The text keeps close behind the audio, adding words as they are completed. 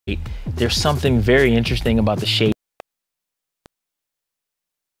There's something very interesting about the shape.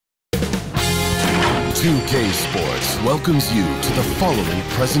 2K Sports welcomes you to the following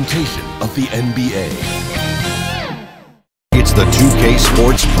presentation of the NBA. It's the 2K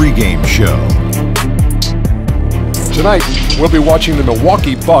Sports pregame show. Tonight, we'll be watching the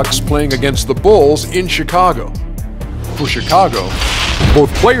Milwaukee Bucks playing against the Bulls in Chicago. For Chicago,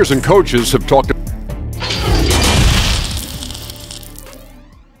 both players and coaches have talked.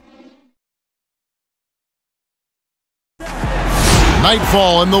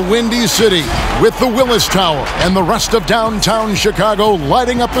 Nightfall in the Windy City with the Willis Tower and the rest of downtown Chicago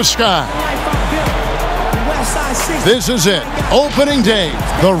lighting up the sky. This is it, opening day.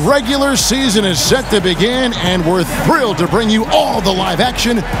 The regular season is set to begin, and we're thrilled to bring you all the live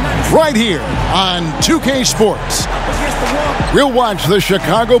action right here on 2K Sports. We'll watch the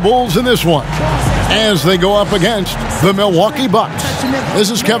Chicago Bulls in this one as they go up against the Milwaukee Bucks. This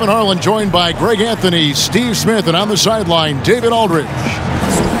is Kevin Harlan, joined by Greg Anthony, Steve Smith, and on the sideline, David Aldridge.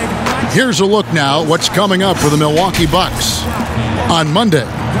 Here's a look now at what's coming up for the Milwaukee Bucks. On Monday,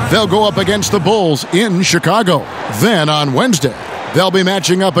 they'll go up against the Bulls in Chicago. Then on Wednesday, they'll be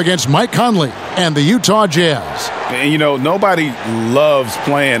matching up against Mike Conley and the Utah Jazz. And, you know, nobody loves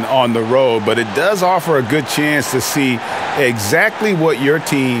playing on the road, but it does offer a good chance to see exactly what your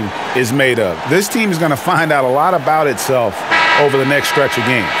team is made of. This team is going to find out a lot about itself over the next stretch of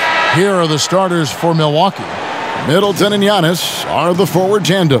games. Here are the starters for Milwaukee. Middleton and Giannis are the forward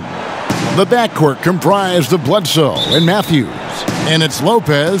tandem. The backcourt comprised of Bledsoe and Matthews. And it's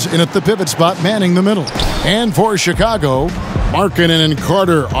Lopez in at the pivot spot manning the middle. And for Chicago, Markkanen and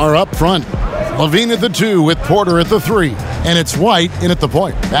Carter are up front. Levine at the 2 with Porter at the 3. And it's White in at the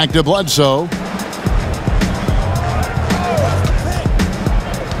point. Back to Bledsoe.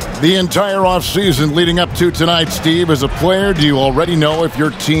 The entire offseason leading up to tonight, Steve, as a player, do you already know if your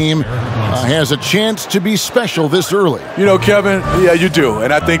team has a chance to be special this early? You know, Kevin, yeah, you do.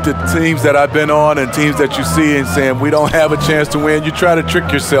 And I think the teams that I've been on and teams that you see and saying we don't have a chance to win, you try to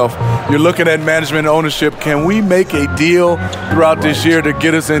trick yourself. You're looking at management and ownership. Can we make a deal throughout this year to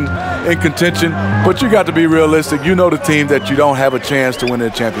get us in contention? But you got to be realistic. You know the team that you don't have a chance to win the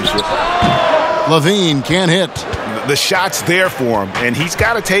championship. Levine can't hit. The shot's there for him, and he's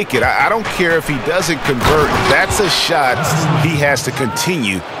got to take it. I don't care if he doesn't convert. That's a shot he has to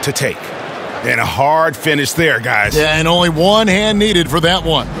continue to take. And a hard finish there, guys. Yeah, and only one hand needed for that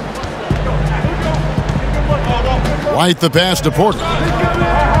one. White the pass to Porter.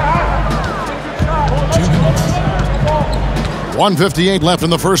 1:58 left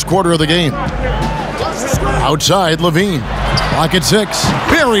in the first quarter of the game. Outside, Levine. Clock at 6.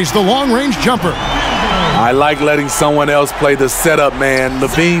 Buries the long-range jumper. I like letting someone else play the setup, man.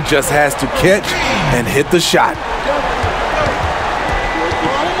 Levine just has to catch and hit the shot.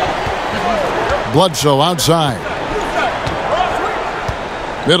 Bledsoe outside.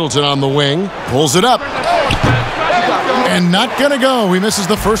 Middleton on the wing. Pulls it up. And not going to go. He misses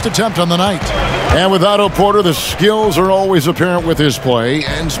the first attempt on the night. And with Otto Porter, the skills are always apparent with his play.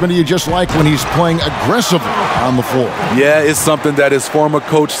 And Smitty, you just like when he's playing aggressively on the floor. Yeah, it's something that his former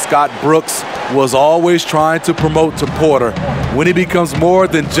coach, Scott Brooks, was always trying to promote to Porter. When he becomes more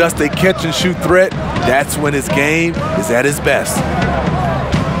than just a catch-and-shoot threat, that's when his game is at his best.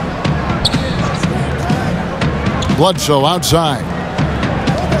 Bledsoe outside.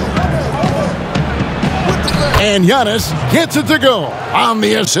 And Giannis gets it to go on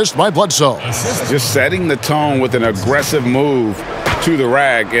the assist by Bledsoe. Just setting the tone with an aggressive move to the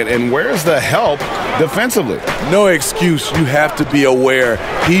rack. And where's the help defensively? No excuse. You have to be aware.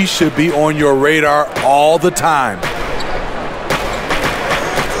 He should be on your radar all the time.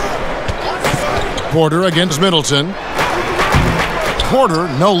 Porter against Middleton. Porter,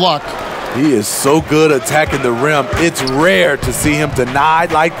 no luck. He is so good attacking the rim. It's rare to see him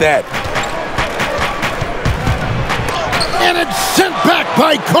denied like that. And it's sent back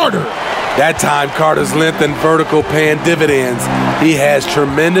by Carter. That time, Carter's length and vertical paying dividends. He has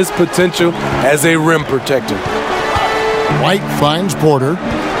tremendous potential as a rim protector. White finds Porter.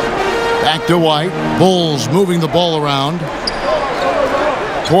 Back to White. Bulls moving the ball around.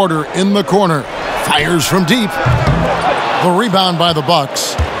 Porter in the corner. Fires from deep. The rebound by the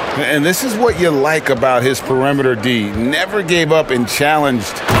Bucks. And this is what you like about his perimeter D. Never gave up and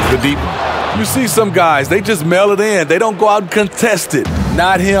challenged the deep. You see some guys, they just mail it in. They don't go out and contest it.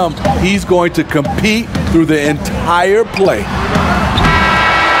 Not him. He's going to compete through the entire play.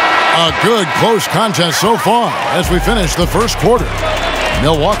 A good close contest so far as we finish the first quarter.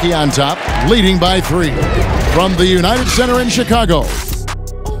 Milwaukee on top, leading by 3. From the United Center in Chicago.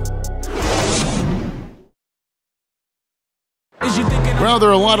 know, there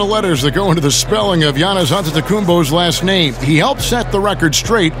are a lot of letters that go into the spelling of Giannis Antetokounmpo's last name. He helped set the record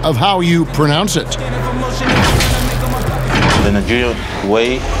straight of how you pronounce it. The Nigerian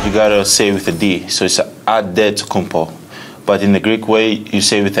way, you gotta say with a D, so it's Antetokounmpo. But in the Greek way, you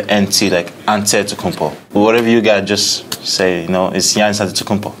say with the NT, like Antetokounmpo. Whatever you got, just say, it's Giannis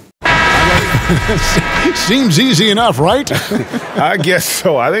Antetokounmpo. Seems easy enough, right? I guess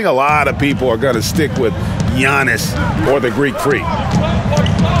so. I think a lot of people are going to stick with Giannis or the Greek Freak.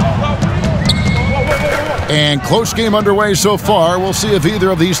 And close game underway so far. We'll see if either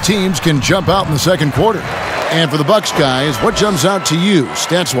of these teams can jump out in the second quarter. And for the Bucks guys, what jumps out to you,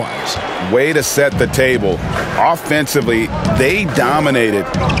 stats-wise? Way to set the table. Offensively, they dominated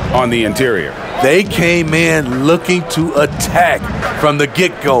on the interior. They came in looking to attack from the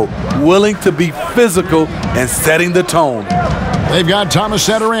get-go, willing to be physical and setting the tone. They've got Thomas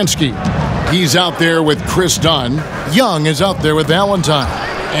Satoransky. He's out there with Chris Dunn. Young is out there with Valentine.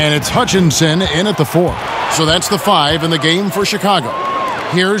 And it's Hutchinson in at the 4. So that's the 5 in the game for Chicago.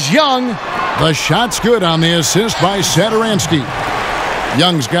 Here's Young. The shot's good on the assist by Satoransky.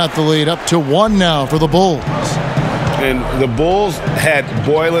 Young's got the lead up to 1 now for the Bulls. And the Bulls had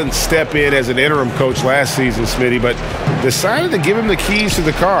Boylan step in as an interim coach last season, Smitty, but decided to give him the keys to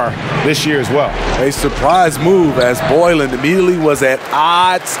the car this year as well. A surprise move as Boylan immediately was at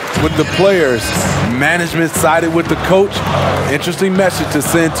odds with the players. Management sided with the coach. Interesting message to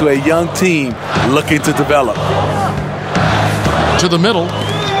send to a young team looking to develop. To the middle.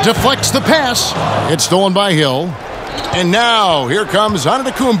 Deflects the pass. It's stolen by Hill. And now, here comes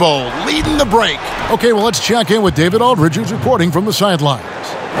Antetokounmpo leading the break. Okay, well, let's check in with David Aldridge, who's reporting from the sidelines.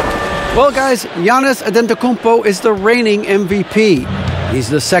 Well, guys, Giannis Antetokounmpo is the reigning MVP. He's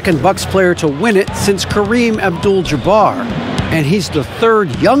the second Bucks player to win it since Kareem Abdul-Jabbar. And he's the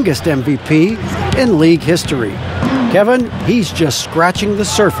third youngest MVP in league history. Kevin, he's just scratching the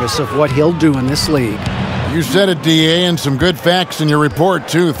surface of what he'll do in this league. You said it, DA, and some good facts in your report,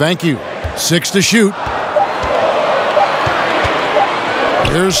 too. Thank you. 6 to shoot.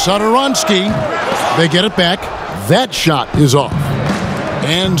 Here's Satoransky. They get it back. That shot is off.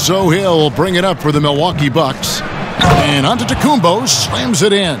 And so he'll bring it up for the Milwaukee Bucks. And Antetokounmpo slams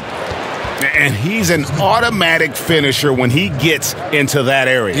it in. And he's an automatic finisher when he gets into that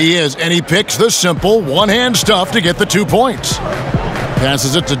area. He is, and he picks the simple one-hand stuff to get the 2 points.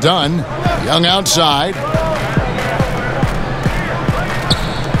 Passes it to Dunn. Young outside.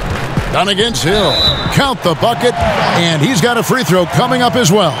 Dunn against Hill. Count the bucket, and he's got a free throw coming up as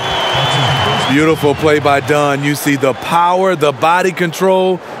well. Beautiful play by Dunn. You see the power, the body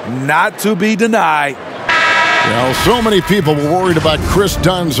control, not to be denied. Well, so many people were worried about Chris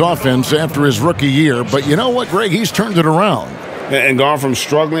Dunn's offense after his rookie year, but you know what, Greg? He's turned it around. And gone from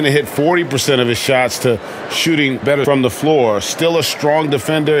struggling to hit 40% of his shots to shooting better from the floor. Still a strong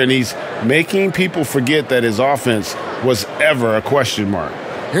defender, and he's making people forget that his offense was ever a question mark.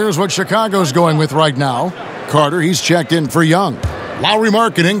 Here's what Chicago's going with right now. Carter, he's checked in for Young. Lauri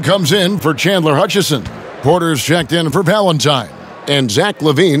Markkanen comes in for Chandler Hutchison. Porter's checked in for Valentine. And Zach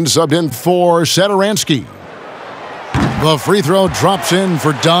LaVine subbed in for Satoransky. The free throw drops in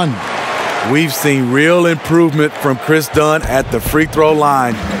for Dunn. We've seen real improvement from Chris Dunn at the free throw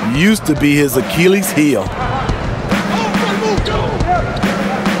line. Used to be his Achilles heel.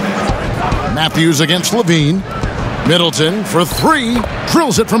 Matthews against LaVine. Middleton for 3.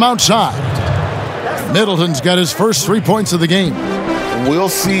 Drills it from outside. Middleton's got his first 3 points of the game. We'll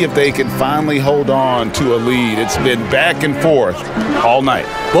see if they can finally hold on to a lead. It's been back and forth all night.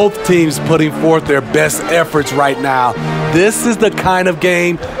 Both teams putting forth their best efforts right now. This is the kind of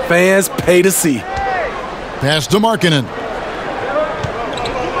game fans pay to see. Pass to Markkanen.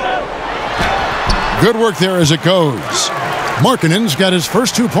 Good work there as it goes. Markkanen's got his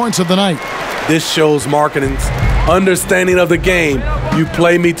first 2 points of the night. This shows Markkanen's understanding of the game. You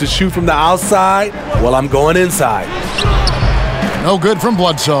play me to shoot from the outside, well, I'm going inside. No good from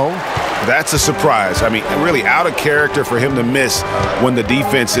Bledsoe. That's a surprise. I mean, really out of character for him to miss when the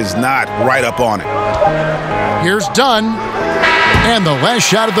defense is not right up on it. Here's Dunn. And the last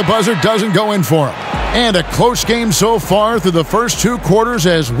shot at the buzzer doesn't go in for him. And a close game so far through the first 2 quarters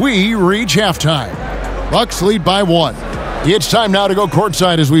as we reach halftime. Bucks lead by 1. It's time now to go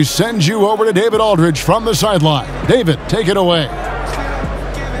courtside as we send you over to David Aldridge from the sideline. David, take it away.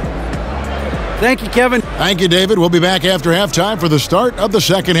 Thank you, Kevin. Thank you, David. We'll be back after halftime for the start of the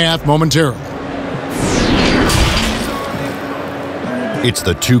second half momentarily. It's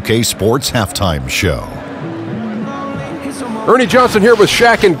the 2K Sports Halftime Show. Ernie Johnson here with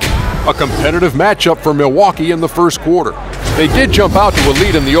Shaq and a competitive matchup for Milwaukee in the first quarter. They did jump out to a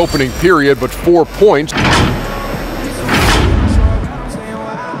lead in the opening period, but 4 points.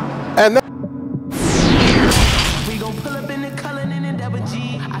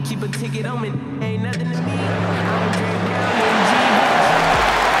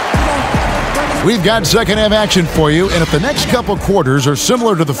 We've got second half action for you, and if the next couple quarters are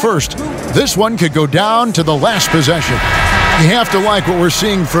similar to the first, this one could go down to the last possession. You have to like what we're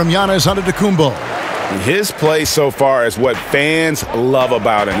seeing from Giannis Antetokounmpo. His play so far is what fans love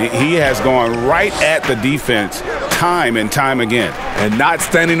about him. He has gone right at the defense time and time again. And not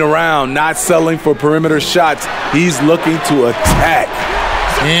standing around, not settling for perimeter shots. He's looking to attack.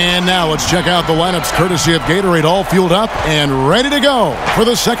 And now let's check out the lineups courtesy of Gatorade, all fueled up and ready to go for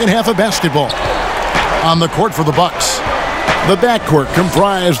the second half of basketball. On the court for the Bucks, the backcourt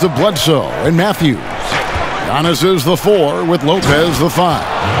comprised of Bledsoe and Matthews. Giannis is the 4 with Lopez the 5.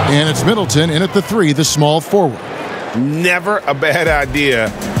 And it's Middleton in at the 3, the small forward. Never a bad idea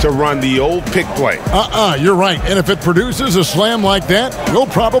to run the old pick play. You're right. And if it produces a slam like that, we'll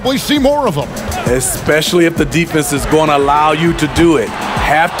probably see more of them. Especially if the defense is going to allow you to do it.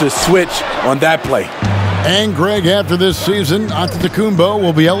 Have to switch on that play. And Greg, after this season, Antetokounmpo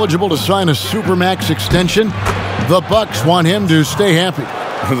will be eligible to sign a Supermax extension. The Bucks want him to stay happy.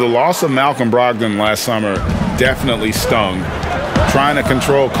 The loss of Malcolm Brogdon last summer definitely stung. Trying to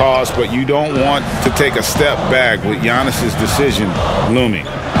control costs, but you don't want to take a step back with Giannis's decision looming.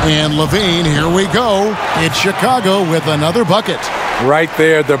 And LaVine, here we go. It's Chicago with another bucket. Right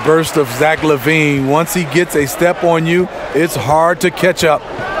there, the burst of Zach LaVine. Once he gets a step on you, it's hard to catch up.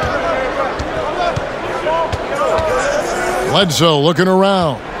 Bledsoe looking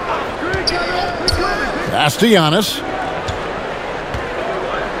around. Pass to Giannis.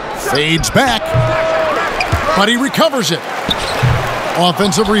 Fades back, but he recovers it.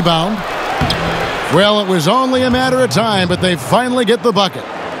 Offensive rebound. Well, it was only a matter of time, but they finally get the bucket.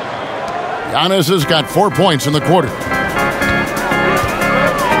 Giannis has got 4 points in the quarter.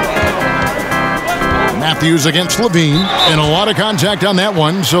 Matthews against LaVine, and a lot of contact on that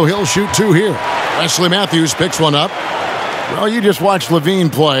one, so he'll shoot 2 here. Wesley Matthews picks one up. Well, you just watch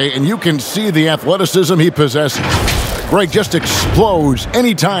LaVine play, and you can see the athleticism he possesses. Greg just explodes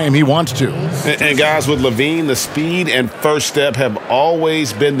anytime he wants to. And guys, with LaVine, the speed and first step have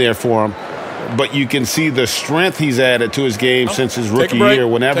always been there for him. But you can see the strength he's added to his game since his rookie year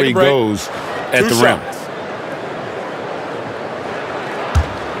whenever he goes at the rim.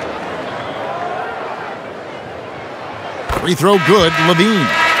 Free throw good, LaVine.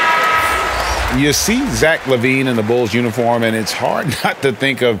 You see Zach LaVine in the Bulls uniform, and it's hard not to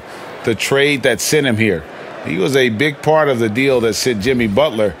think of the trade that sent him here. He was a big part of the deal that sent Jimmy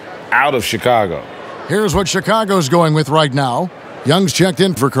Butler out of Chicago. Here's what Chicago's going with right now. Young's checked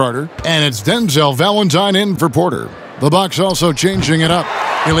in for Carter, and it's Denzel Valentine in for Porter. The Bucks also changing it up.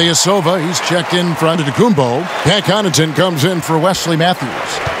 Ilyasova, he's checked in for Antetokounmpo. Pat Connaughton comes in for Wesley Matthews.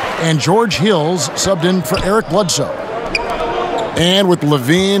 And George Hills subbed in for Eric Bledsoe. And with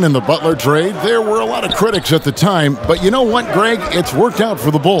LaVine and the Butler trade, there were a lot of critics at the time. But you know what, Greg? It's worked out for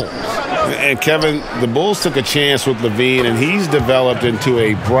the Bulls. And Kevin, the Bulls took a chance with LaVine, and he's developed into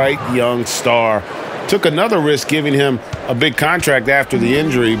a bright young star. Took another risk giving him a big contract after the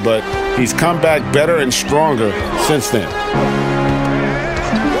injury, but he's come back better and stronger since then.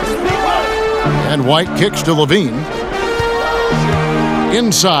 And White kicks to LaVine.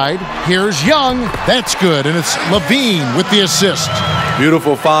 Inside, here's Young. That's good, and it's LaVine with the assist.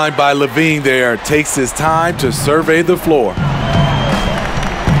 Beautiful find by LaVine there. Takes his time to survey the floor.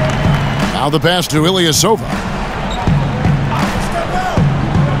 Now the pass to Ilyasova.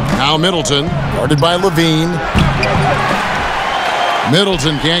 Now Middleton, guarded by LaVine.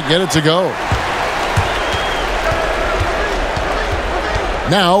 Middleton can't get it to go.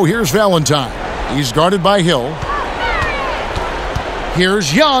 Now here's Valentine. He's guarded by Hill.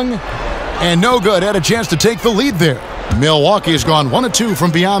 Here's Young, and no good. Had a chance to take the lead there. Milwaukee has gone 1 of 2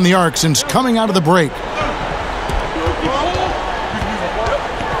 from beyond the arc since coming out of the break.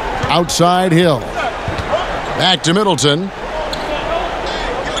 Outside Hill. Back to Middleton.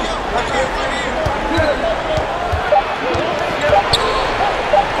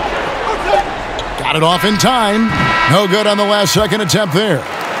 Got it off in time. No good on the last second attempt there.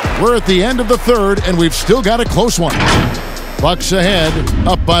 We're at the end of the third, and we've still got a close one. Bucks ahead,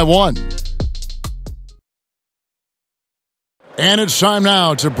 up by 1. And it's time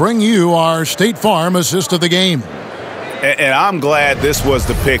now to bring you our State Farm assist of the game. And I'm glad this was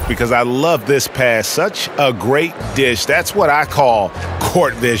the pick because I love this pass. Such a great dish. That's what I call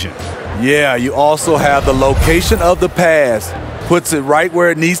court vision. Yeah, you also have the location of the pass. Puts it right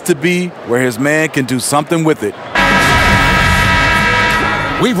where it needs to be, where his man can do something with it.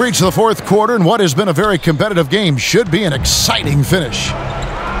 We've reached the fourth quarter, and what has been a very competitive game should be an exciting finish.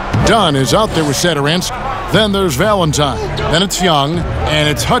 Dunn is out there with Satoransky. Then there's Valentine. Then it's Young, and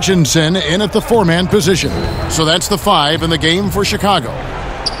it's Hutchinson in at the 4-man position. So that's the 5 in the game for Chicago.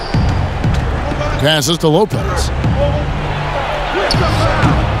 Passes to Lopez.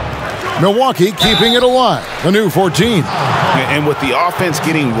 Milwaukee keeping it alive. The new 14. And with the offense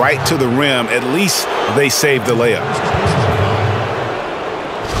getting right to the rim, at least they saved the layup.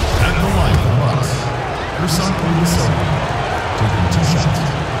 At the line for Bucks, Ursan Ilyasova, taking 2 shots.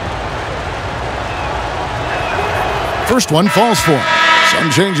 First one falls for him. Some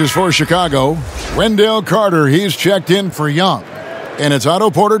changes for Chicago. Wendell Carter, he's checked in for Young. And it's Otto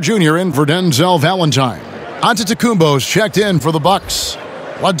Porter Jr. in for Denzel Valentine. Antetokounmpo's checked in for the Bucks.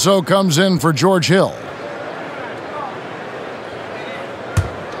 Bledsoe comes in for George Hill.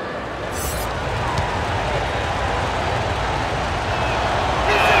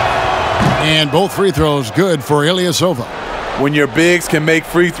 And both free throws good for Ilyasova. When your bigs can make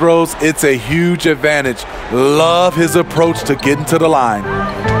free throws, it's a huge advantage. Love his approach to getting to the line.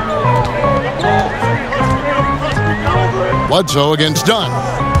 Bledsoe against Dunn.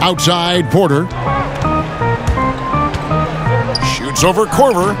 Outside Porter. Shoots over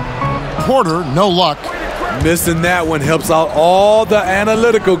Korver. Porter, no luck. Missing that one helps out all the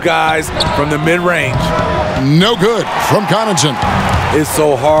analytical guys from the mid-range. No good from Connaughton. It's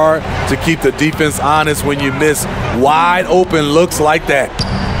so hard to keep the defense honest when you miss wide open looks like that.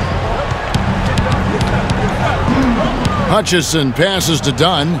 Hutchison passes to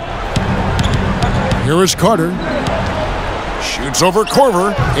Dunn. Here is Carter. Shoots over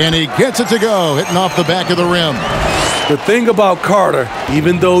Korver, and he gets it to go, hitting off the back of the rim. The thing about Carter,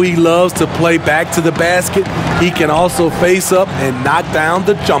 even though he loves to play back to the basket, he can also face up and knock down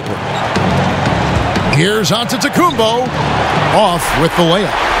the jumper. Here's Antetokounmpo, off with the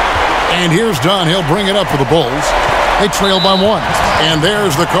layup. And here's Dunn. He'll bring it up for the Bulls. They trail by 1. And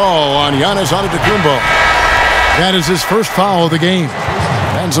there's the call on Giannis Antetokounmpo. That is his first foul of the game.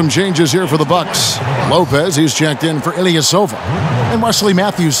 And some changes here for the Bucks. Lopez, he's checked in for Ilyasova. And Wesley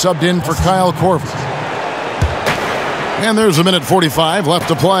Matthews subbed in for Kyle Korver. And there's a minute 45 left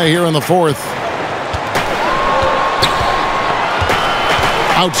to play here in the fourth.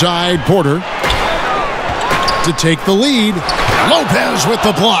 Outside Porter to take the lead. Lopez with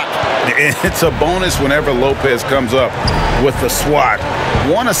the block. It's a bonus whenever Lopez comes up with the swat.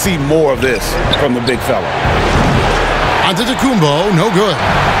 Want to see more of this from the big fella. Antetokounmpo, no good.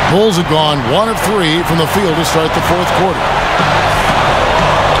 Bulls have gone 1 of 3 from the field to start the fourth quarter.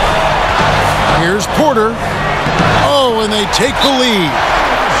 Here's Porter. Oh, and they take the lead.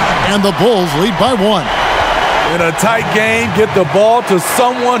 And the Bulls lead by 1. In a tight game, get the ball to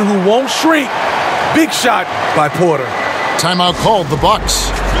someone who won't shrink. Big shot by Porter. Timeout called the Bucks.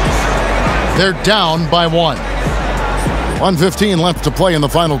 They're down by 1. 1:15 left to play in the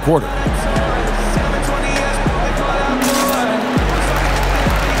final quarter.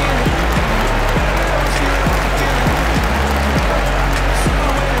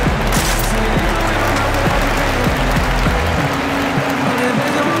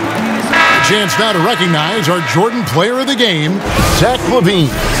 Chance now to recognize our Jordan Player of the Game, Zach LaVine.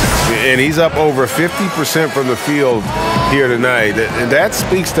 And he's up over 50% from the field here tonight. And that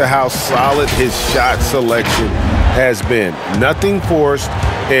speaks to how solid his shot selection has been. Nothing forced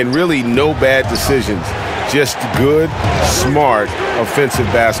and really no bad decisions. Just good, smart, offensive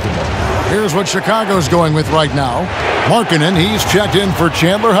basketball. Here's what Chicago's going with right now. Markkanen, he's checked in for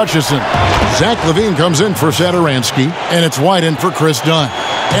Chandler Hutchison. Zach LaVine comes in for Satoransky, and it's White in for Chris Dunn.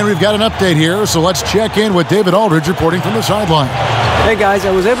 And we've got an update here, so let's check in with David Aldridge reporting from the sideline. Hey guys,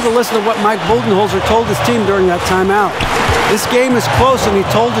 I was able to listen to what Mike Budenholzer told his team during that timeout. This game is close, and he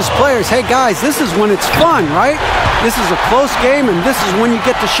told his players, hey guys, this is when it's fun, right? This is a close game, and this is when you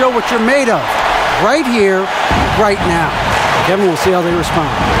get to show what you're made of. Right here, right now. Kevin, we'll see how they respond.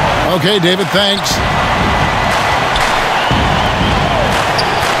 Okay, David, thanks.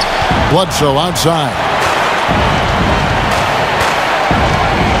 Bledsoe outside.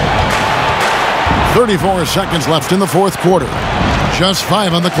 34 seconds left in the fourth quarter. Just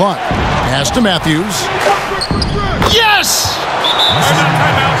 5 on the clock. Pass to Matthews. Yes!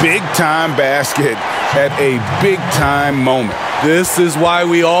 Big time basket at a big time moment. This is why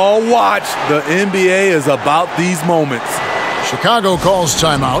we all watch. The NBA is about these moments. Chicago calls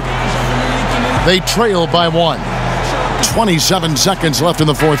timeout. They trail by 1. 27 seconds left in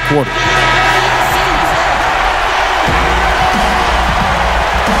the fourth quarter.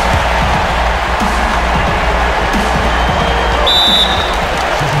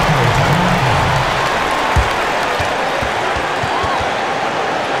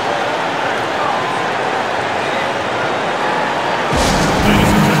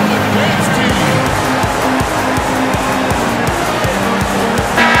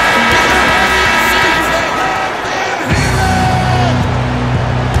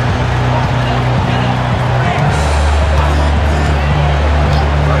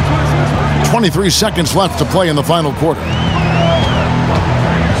 23 seconds left to play in the final quarter.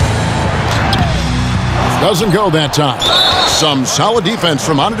 Doesn't go that time. Some solid defense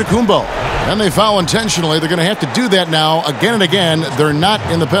from Antetokounmpo. And they foul intentionally. They're going to have to do that now again and again. They're not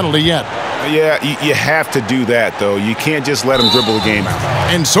in the penalty yet. Yeah, you have to do that, though. You can't just let them dribble the game out.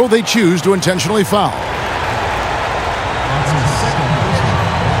 And so they choose to intentionally foul.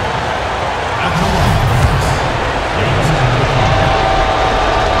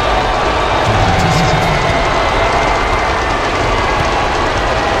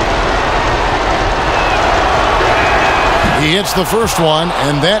 He hits the first one,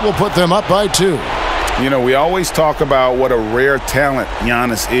 and that will put them up by 2. You know, we always talk about what a rare talent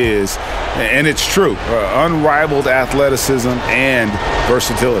Giannis is, and it's true. Unrivaled athleticism and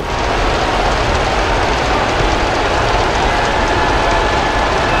versatility.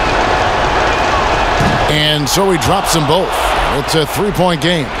 And so he drops them both. It's a 3-point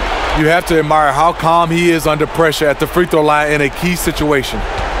game. You have to admire how calm he is under pressure at the free throw line in a key situation.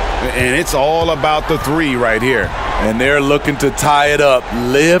 And it's all about the 3 right here. And they're looking to tie it up.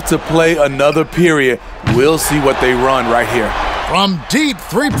 Live to play another period. We'll see what they run right here. From deep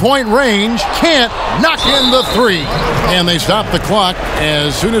three-point range, can't knock in the 3. And they stop the clock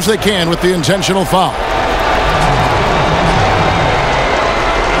as soon as they can with the intentional foul.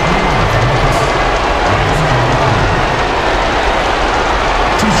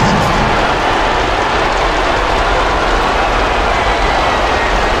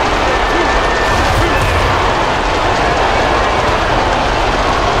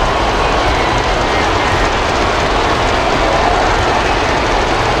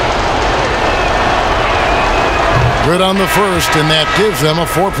 Good on the first, and that gives them a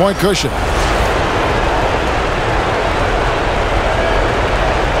 4-point cushion.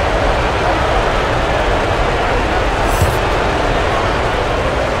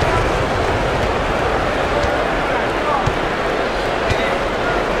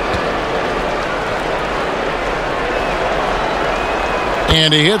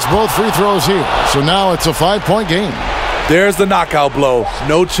 And he hits both free throws here. So now it's a 5-point game. There's the knockout blow.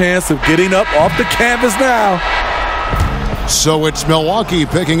 No chance of getting up off the canvas now. So it's Milwaukee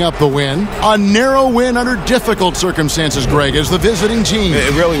picking up the win. A narrow win under difficult circumstances, Greg, as the visiting team.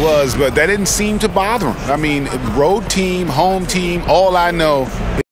 It really was, but that didn't seem to bother them. I mean, road team, home team, all I know